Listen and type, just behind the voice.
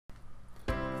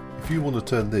if you want to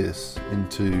turn this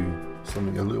into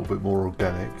something a little bit more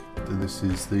organic, then this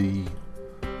is the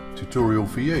tutorial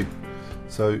for you.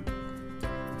 So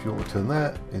if you want to turn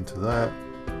that into that,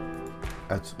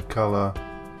 add some colour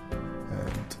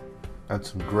and add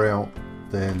some grout,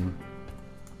 then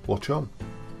watch on.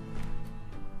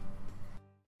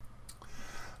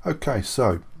 Okay,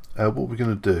 so what we're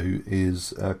going to do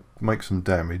is make some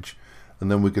damage,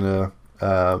 and then we're going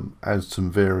to add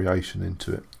some variation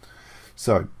into it.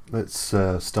 So let's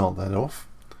start that off.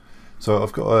 So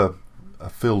I've got a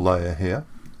fill layer here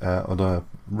on a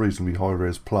reasonably high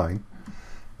res plane,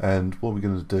 and what we're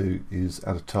going to do is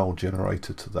add a tile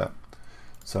generator to that.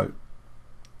 So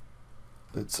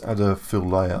let's add a fill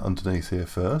layer underneath here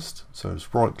first. So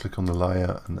just right click on the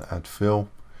layer and add fill,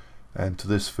 and to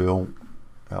this fill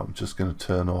I'm just going to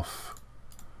turn off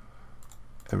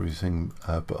everything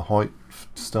but height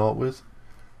to start with,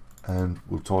 and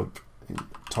we'll type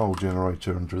tile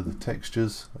generator under the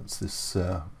textures. That's this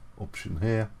option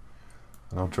here,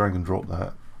 and I'll drag and drop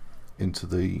that into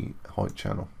the height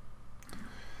channel,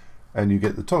 and you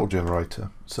get the tile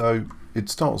generator. So it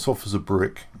starts off as a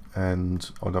brick, and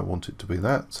I don't want it to be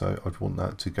that, so I'd want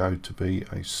that to go to be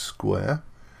a square,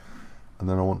 and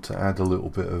then I want to add a little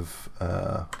bit of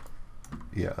a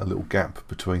little gap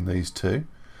between these two.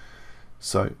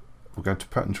 So we'll go to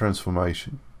pattern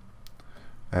transformation,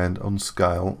 and on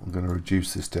scale I'm going to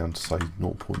reduce this down to say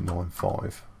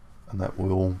 0.95, and that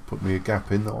will put me a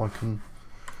gap in that I can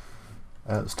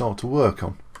start to work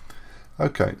on.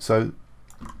 Okay, so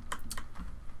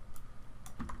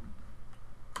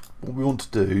what we want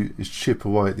to do is chip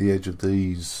away at the edge of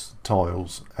these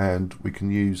tiles, and we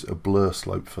can use a blur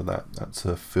slope for that. That's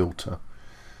a filter.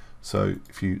 So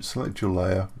if you select your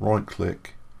layer, right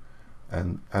click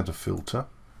and add a filter,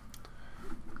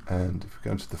 and if we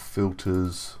go into the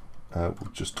filters, we'll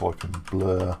just type in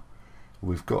blur.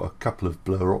 We've got a couple of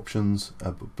blur options,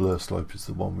 but blur slope is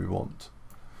the one we want,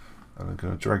 and I'm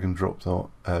going to drag and drop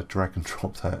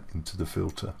that into the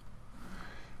filter,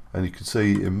 and you can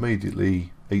see it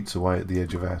immediately eats away at the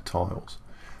edge of our tiles.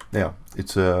 Now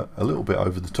it's a little bit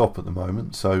over the top at the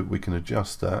moment, so we can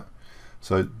adjust that.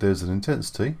 So there's an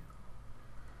intensity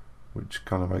which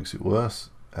kind of makes it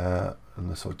worse,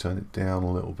 unless I turn it down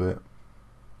a little bit.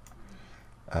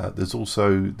 There's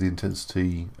also the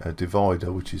intensity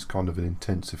divider, which is kind of an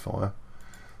intensifier.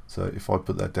 So if I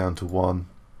put that down to 1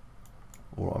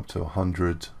 or up to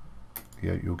 100,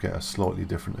 you'll get a slightly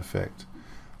different effect,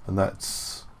 and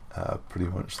that's pretty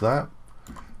much that.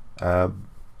 I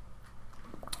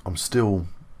still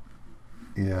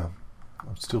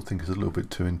think it's a little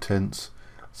bit too intense,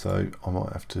 so I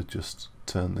might have to just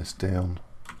turn this down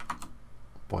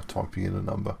by typing in a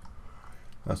number.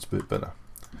 That's a bit better.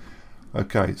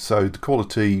 Okay, so the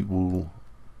quality will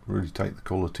really take the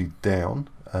quality down,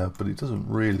 but it doesn't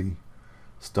really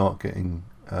start getting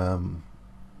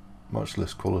much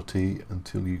less quality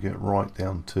until you get right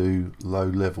down to low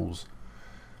levels,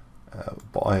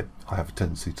 but I have a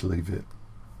tendency to leave it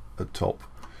at top.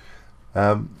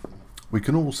 We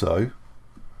can also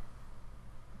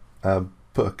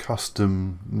put a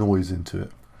custom noise into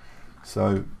it.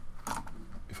 So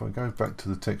if I go back to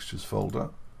the textures folder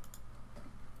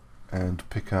and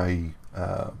pick a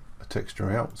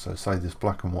texture out, so say this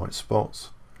black and white spots,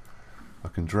 I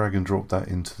can drag and drop that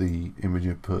into the image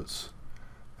inputs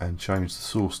and change the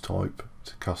source type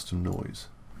to custom noise,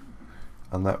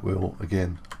 and that will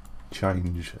again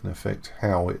change and affect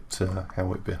how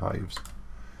it behaves.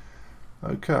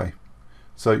 Okay,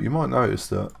 so you might notice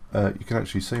that you can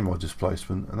actually see my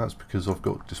displacement, and that's because I've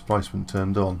got displacement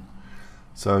turned on.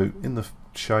 So in the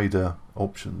shader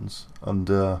options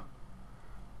under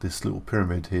this little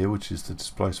pyramid here, which is the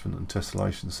displacement and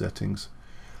tessellation settings,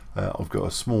 I've got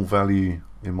a small value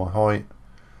in my height,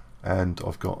 and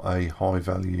I've got a high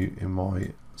value in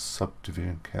my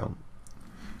subdivision count,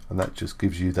 and that just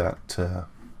gives you that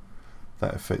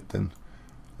that effect. Then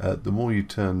the more you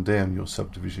turn down your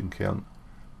subdivision count,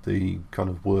 the kind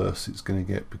of worse it's going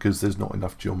to get, because there's not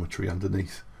enough geometry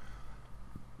underneath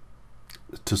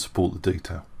to support the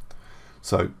detail.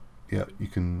 So yeah, you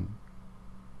can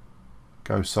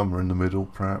go somewhere in the middle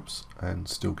perhaps and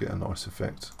still get a nice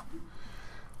effect.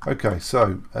 Okay,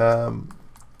 so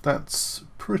that's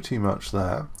pretty much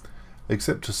that,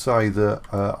 except to say that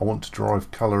I want to drive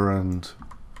colour, and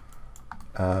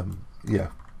I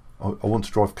want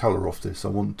to drive colour off this. I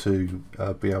want to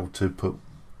be able to put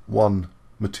one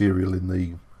material in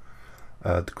the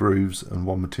grooves and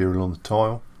one material on the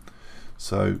tile.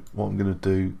 So what I'm going to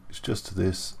do is just to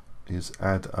this is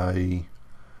add a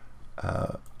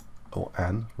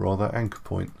anchor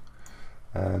point,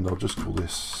 and I'll just call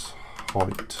this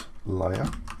height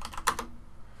layer,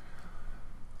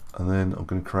 and then I'm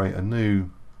going to create a new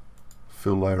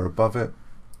fill layer above it,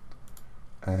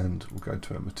 and we'll go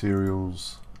to our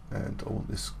materials, and I want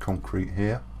this concrete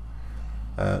here.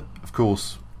 Of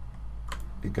course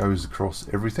it goes across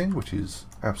everything, which is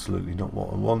absolutely not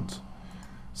what I want,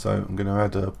 so I'm going to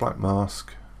add a black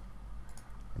mask,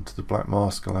 and to the black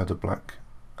mask I'll add a black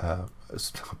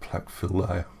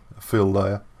fill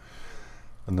layer,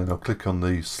 and then I'll click on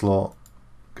the slot,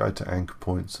 go to anchor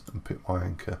points and pick my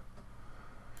anchor.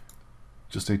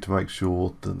 Just need to make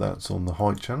sure that that's on the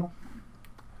height channel,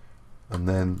 and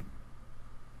then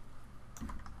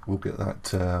we'll get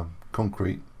that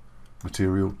concrete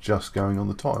material just going on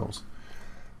the tiles.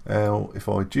 Now if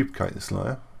I duplicate this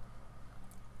layer,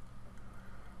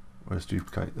 where's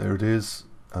duplicate, there it is,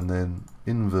 and then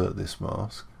invert this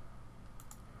mask,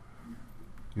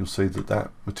 you'll see that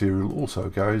that material also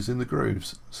goes in the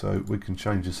grooves. So we can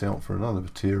change this out for another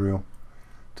material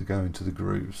to go into the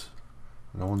grooves.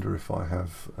 And I wonder if I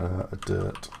have a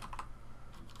dirt,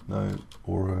 no,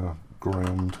 or a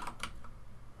ground,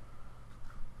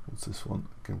 what's this one,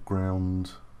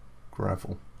 ground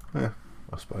gravel, yeah,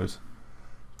 I suppose,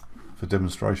 for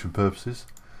demonstration purposes.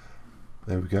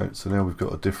 There we go. So now we've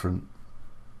got a different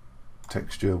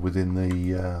texture within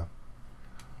the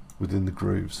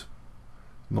grooves.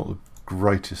 Not the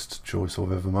greatest choice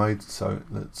I've ever made, so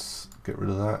let's get rid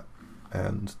of that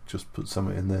and just put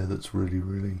something in there that's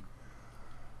really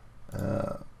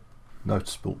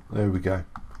noticeable. There we go.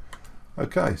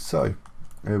 Okay, so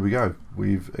there we go.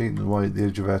 We've eaten away at the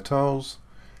edge of our tiles.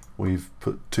 We've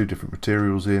put two different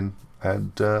materials in,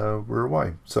 and we're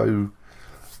away. So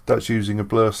that's using a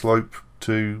blur slope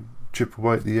to chip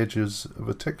away at the edges of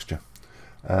a texture.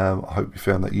 I hope you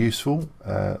found that useful,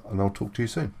 and I'll talk to you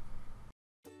soon.